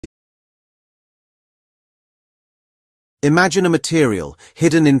Imagine a material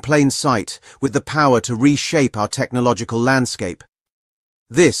hidden in plain sight with the power to reshape our technological landscape.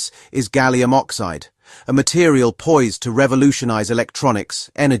 This is gallium oxide, a material poised to revolutionize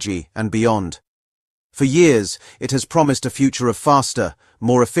electronics, energy, and beyond. For years, it has promised a future of faster,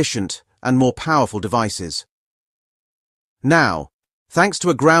 more efficient, and more powerful devices. Now, thanks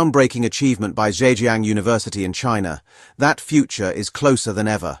to a groundbreaking achievement by Zhejiang University in China, that future is closer than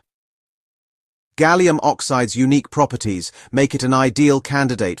ever. Gallium oxide's unique properties make it an ideal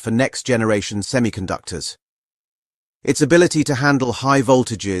candidate for next-generation semiconductors. Its ability to handle high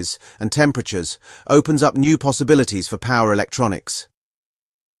voltages and temperatures opens up new possibilities for power electronics.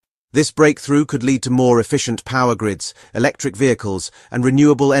 This breakthrough could lead to more efficient power grids, electric vehicles, and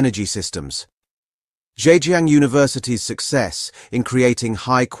renewable energy systems. Zhejiang University's success in creating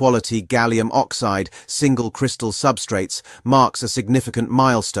high-quality gallium oxide single-crystal substrates marks a significant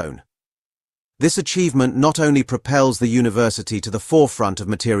milestone. This achievement not only propels the university to the forefront of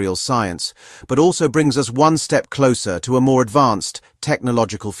materials science, but also brings us one step closer to a more advanced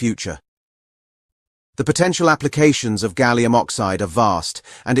technological future. The potential applications of gallium oxide are vast,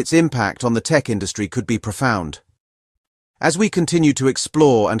 and its impact on the tech industry could be profound. As we continue to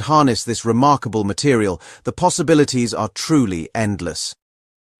explore and harness this remarkable material, the possibilities are truly endless.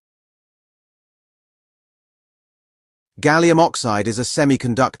 Gallium oxide is a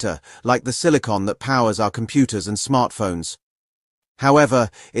semiconductor, like the silicon that powers our computers and smartphones. However,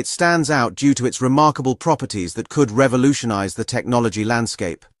 it stands out due to its remarkable properties that could revolutionize the technology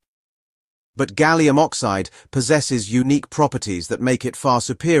landscape. But gallium oxide possesses unique properties that make it far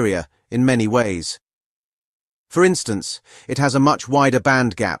superior in many ways. For instance, it has a much wider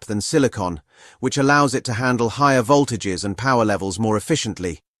band gap than silicon, which allows it to handle higher voltages and power levels more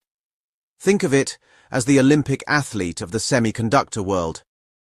efficiently. Think of it as the Olympic athlete of the semiconductor world.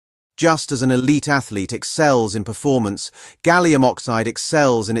 Just as an elite athlete excels in performance, gallium oxide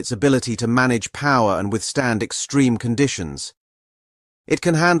excels in its ability to manage power and withstand extreme conditions. It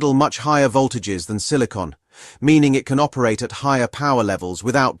can handle much higher voltages than silicon, meaning it can operate at higher power levels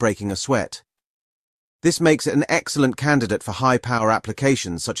without breaking a sweat. This makes it an excellent candidate for high-power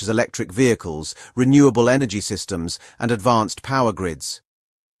applications such as electric vehicles, renewable energy systems, and advanced power grids.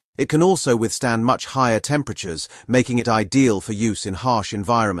 It can also withstand much higher temperatures, making it ideal for use in harsh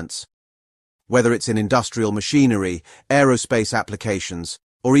environments. Whether it's in industrial machinery, aerospace applications,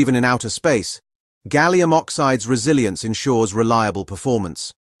 or even in outer space, gallium oxide's resilience ensures reliable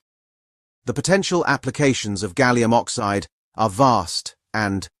performance. The potential applications of gallium oxide are vast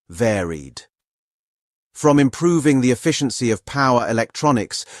and varied. From improving the efficiency of power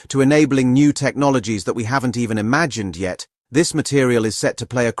electronics to enabling new technologies that we haven't even imagined yet, this material is set to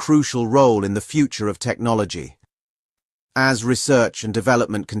play a crucial role in the future of technology. As research and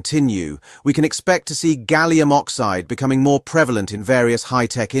development continue, we can expect to see gallium oxide becoming more prevalent in various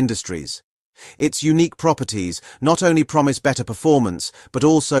high-tech industries. Its unique properties not only promise better performance, but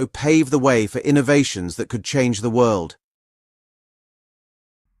also pave the way for innovations that could change the world.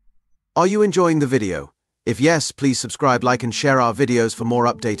 Are you enjoying the video? If yes, please subscribe, like, and share our videos for more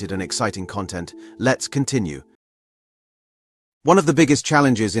updated and exciting content. Let's continue. One of the biggest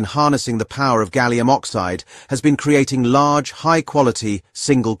challenges in harnessing the power of gallium oxide has been creating large, high-quality,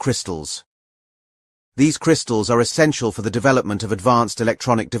 single crystals. These crystals are essential for the development of advanced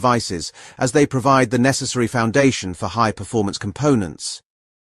electronic devices, as they provide the necessary foundation for high-performance components.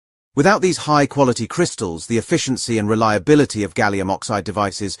 Without these high-quality crystals, the efficiency and reliability of gallium oxide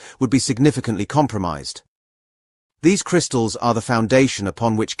devices would be significantly compromised. These crystals are the foundation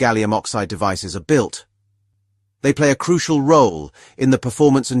upon which gallium oxide devices are built. They play a crucial role in the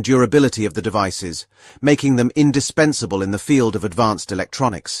performance and durability of the devices, making them indispensable in the field of advanced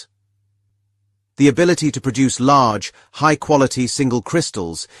electronics. The ability to produce large, high-quality single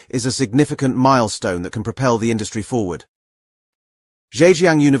crystals is a significant milestone that can propel the industry forward.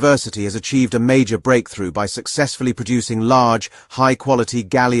 Zhejiang University has achieved a major breakthrough by successfully producing large, high-quality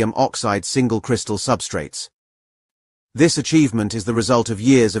gallium oxide single-crystal substrates. This achievement is the result of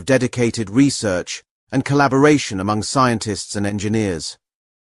years of dedicated research and collaboration among scientists and engineers.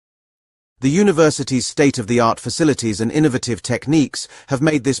 The university's state-of-the-art facilities and innovative techniques have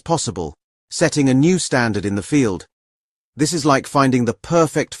made this possible, setting a new standard in the field. This is like finding the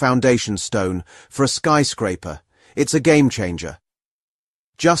perfect foundation stone for a skyscraper. It's a game changer.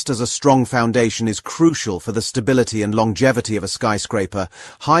 Just as a strong foundation is crucial for the stability and longevity of a skyscraper,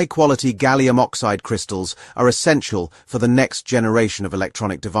 high-quality gallium oxide crystals are essential for the next generation of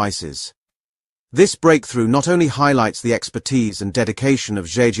electronic devices. This breakthrough not only highlights the expertise and dedication of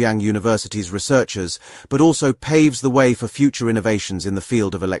Zhejiang University's researchers, but also paves the way for future innovations in the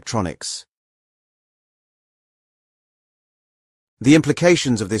field of electronics. The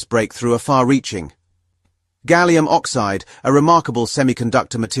implications of this breakthrough are far-reaching. Gallium oxide, a remarkable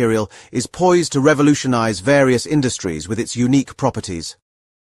semiconductor material, is poised to revolutionize various industries with its unique properties.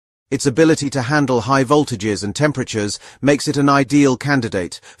 Its ability to handle high voltages and temperatures makes it an ideal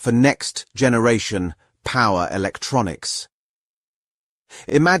candidate for next-generation power electronics.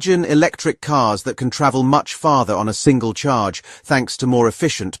 Imagine electric cars that can travel much farther on a single charge thanks to more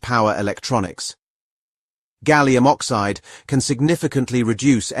efficient power electronics. Gallium oxide can significantly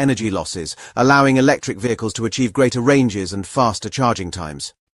reduce energy losses, allowing electric vehicles to achieve greater ranges and faster charging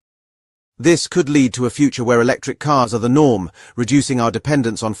times. This could lead to a future where electric cars are the norm, reducing our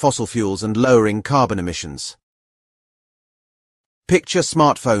dependence on fossil fuels and lowering carbon emissions. Picture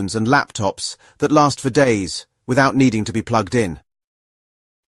smartphones and laptops that last for days without needing to be plugged in.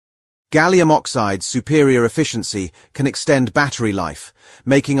 Gallium oxide's superior efficiency can extend battery life,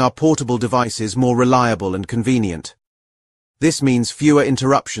 making our portable devices more reliable and convenient. This means fewer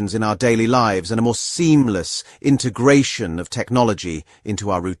interruptions in our daily lives and a more seamless integration of technology into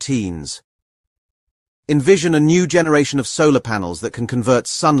our routines. Envision a new generation of solar panels that can convert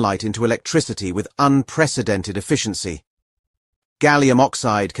sunlight into electricity with unprecedented efficiency. Gallium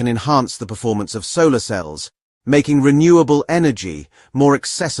oxide can enhance the performance of solar cells, making renewable energy more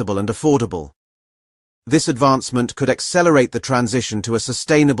accessible and affordable. This advancement could accelerate the transition to a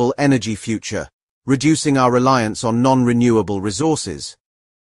sustainable energy future, reducing our reliance on non-renewable resources.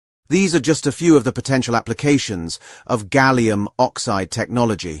 These are just a few of the potential applications of gallium oxide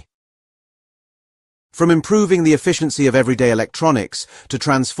technology. From improving the efficiency of everyday electronics to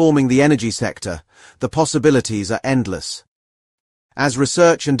transforming the energy sector, the possibilities are endless. As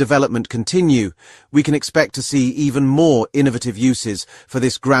research and development continue, we can expect to see even more innovative uses for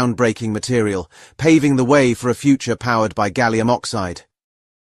this groundbreaking material, paving the way for a future powered by gallium oxide.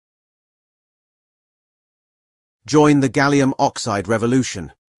 Join the gallium oxide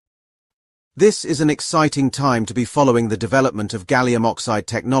revolution. This is an exciting time to be following the development of gallium oxide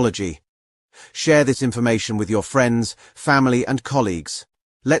technology. Share this information with your friends, family, and colleagues.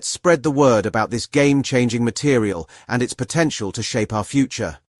 Let's spread the word about this game-changing material and its potential to shape our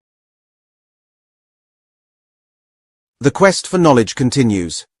future. The quest for knowledge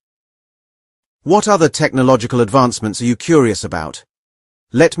continues. What other technological advancements are you curious about?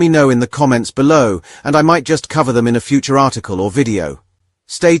 Let me know in the comments below, and I might just cover them in a future article or video.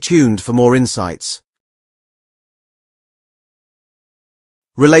 Stay tuned for more insights.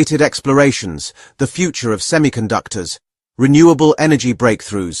 Related explorations, the future of semiconductors, renewable energy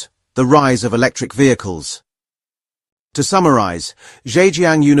breakthroughs, the rise of electric vehicles. To summarize,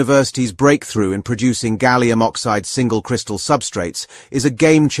 Zhejiang University's breakthrough in producing gallium oxide single-crystal substrates is a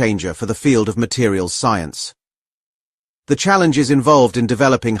game-changer for the field of materials science. The challenges involved in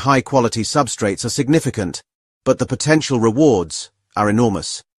developing high-quality substrates are significant, but the potential rewards are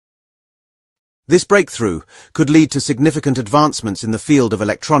enormous. This breakthrough could lead to significant advancements in the field of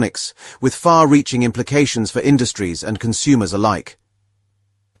electronics, with far-reaching implications for industries and consumers alike.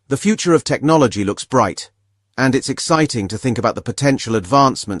 The future of technology looks bright, and it's exciting to think about the potential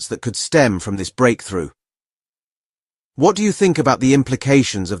advancements that could stem from this breakthrough. What do you think about the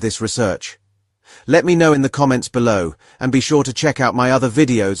implications of this research? Let me know in the comments below, and be sure to check out my other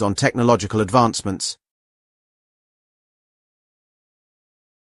videos on technological advancements.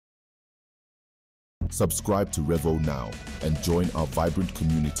 Subscribe to Revo now and join our vibrant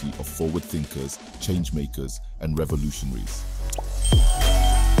community of forward thinkers, change makers, and revolutionaries.